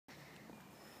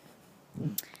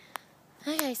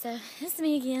Okay, so this is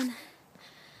me again.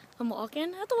 I'm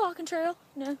walking at the walking trail.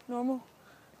 Normal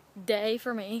day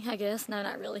for me, I guess. No,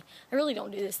 not really. I really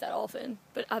don't do this that often,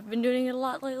 but I've been doing it a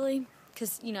lot lately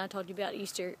because, I told you about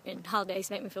Easter and holidays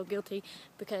make me feel guilty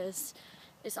because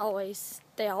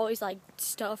they always like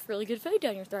stuff really good food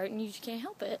down your throat and you just can't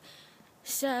help it.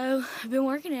 So I've been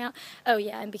working out. Oh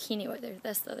yeah, in bikini weather.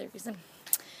 That's the other reason.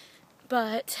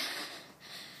 But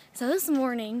so this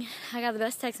morning I got the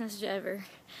best text message ever.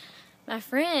 My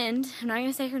friend, I'm not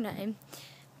gonna say her name,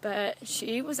 but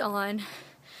she was on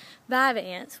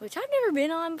Vyvanse, which I've never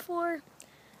been on before.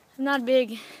 I'm not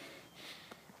big.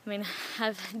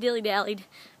 I've dilly-dallied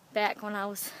back when I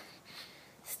was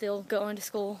still going to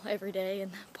school every day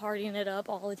and partying it up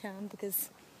all the time because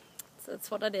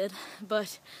that's what I did.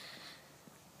 But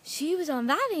she was on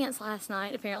Vyvanse last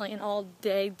night, apparently, and all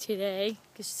day today,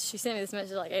 because she sent me this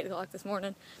message like 8 o'clock this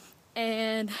morning.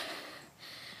 And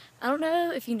I don't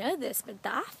know if you know this, but the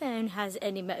iPhone has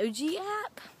an emoji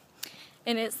app.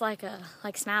 And it's like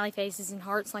smiley faces and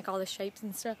hearts, like all the shapes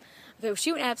and stuff. Okay, well,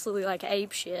 she went absolutely like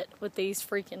ape shit with these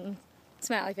freaking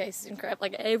smiley faces and crap.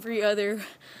 Like every other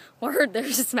word,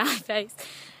 there's a smiley face.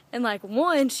 And like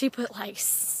one, she put like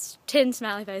 10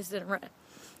 smiley faces in a row.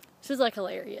 She was like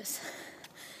hilarious.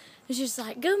 And she's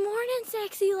like, "Good morning,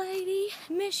 sexy lady.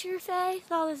 Miss your face,"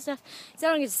 all this stuff. So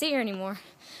I don't get to see her anymore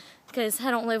because I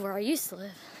don't live where I used to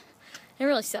live. It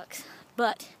really sucks.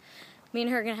 But me and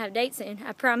her are going to have a date soon.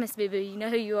 I promise, boo-boo. You know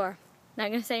who you are. Not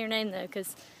going to say your name, though,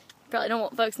 because you probably don't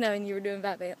want folks knowing you were doing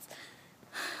Vyvanse.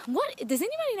 Does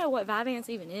anybody know what Vyvanse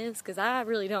even is? Because I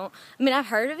really don't. I've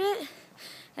heard of it,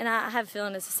 and I have a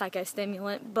feeling it's a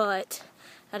psychostimulant, but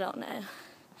I don't know.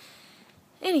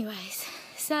 Anyways,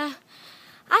 so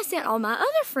I sent all my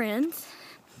other friends,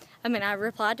 I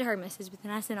replied to her message, but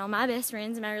then I sent all my best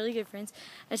friends and my really good friends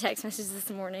a text message this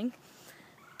morning.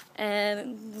 And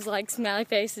it was like smiley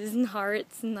faces and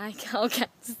hearts and like all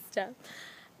kinds of stuff.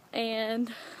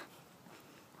 And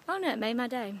I don't know, it made my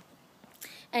day.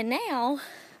 And now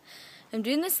I'm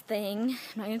doing this thing.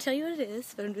 I'm not going to tell you what it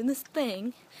is, but I'm doing this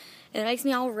thing. And it makes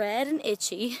me all red and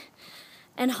itchy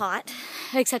and hot.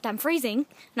 Except I'm freezing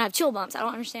and I have chill bumps. I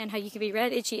don't understand how you can be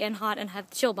red, itchy, and hot and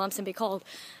have chill bumps and be cold.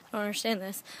 I don't understand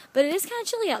this. But it is kind of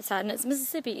chilly outside, and it's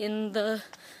Mississippi in the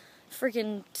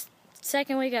freaking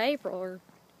second week of April or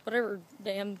whatever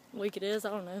damn week it is, I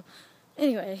don't know.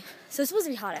 Anyway, so it's supposed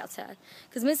to be hot outside.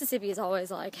 Because Mississippi is always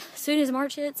like, as soon as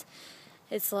March hits,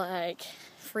 it's like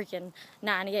freaking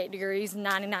 98 degrees,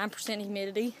 99%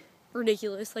 humidity.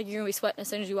 Ridiculous. Like, you're going to be sweating as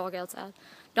soon as you walk outside.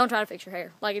 Don't try to fix your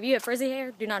hair. Like, if you have frizzy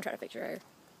hair, do not try to fix your hair.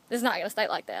 It's not going to stay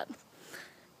like that.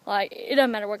 Like, it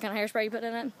doesn't matter what kind of hairspray you put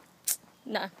in it.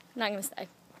 No, not going to stay.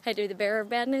 Hey, dude, the bearer of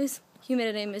bad news,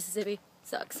 humidity in Mississippi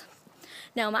sucks.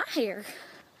 Now, my hair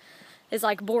is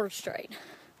like board straight.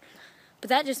 But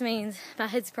that just means my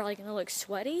head's probably going to look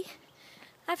sweaty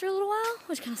after a little while,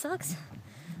 which kind of sucks.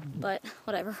 But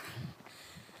whatever.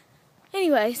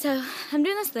 Anyway, so I'm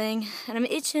doing this thing, and I'm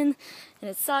itching, and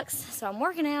it sucks. So I'm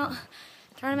working out,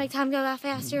 trying to make time go by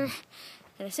faster.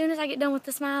 And as soon as I get done with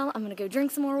the smile, I'm going to go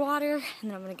drink some more water, and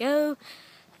then I'm going to go,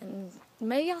 and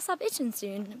maybe I'll stop itching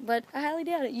soon. But I highly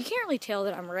doubt it. You can't really tell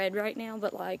that I'm red right now,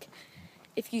 but like,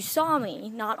 if you saw me,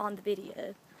 not on the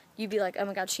video, you'd be like, "Oh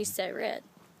my God, she's so red."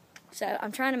 So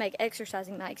I'm trying to make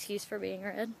exercising my excuse for being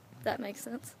red, if that makes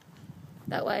sense.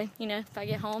 That way, if I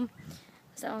get home,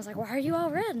 someone's like, "Why are you all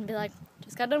red?" And be like,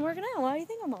 "Just got done working out. Why do you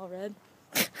think I'm all red?"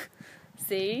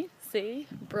 See?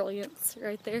 Brilliance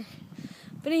right there.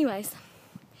 But anyways,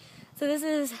 so this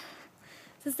is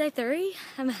day 3.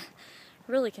 I'm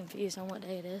really confused on what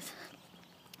day it is.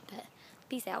 But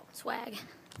peace out, swag.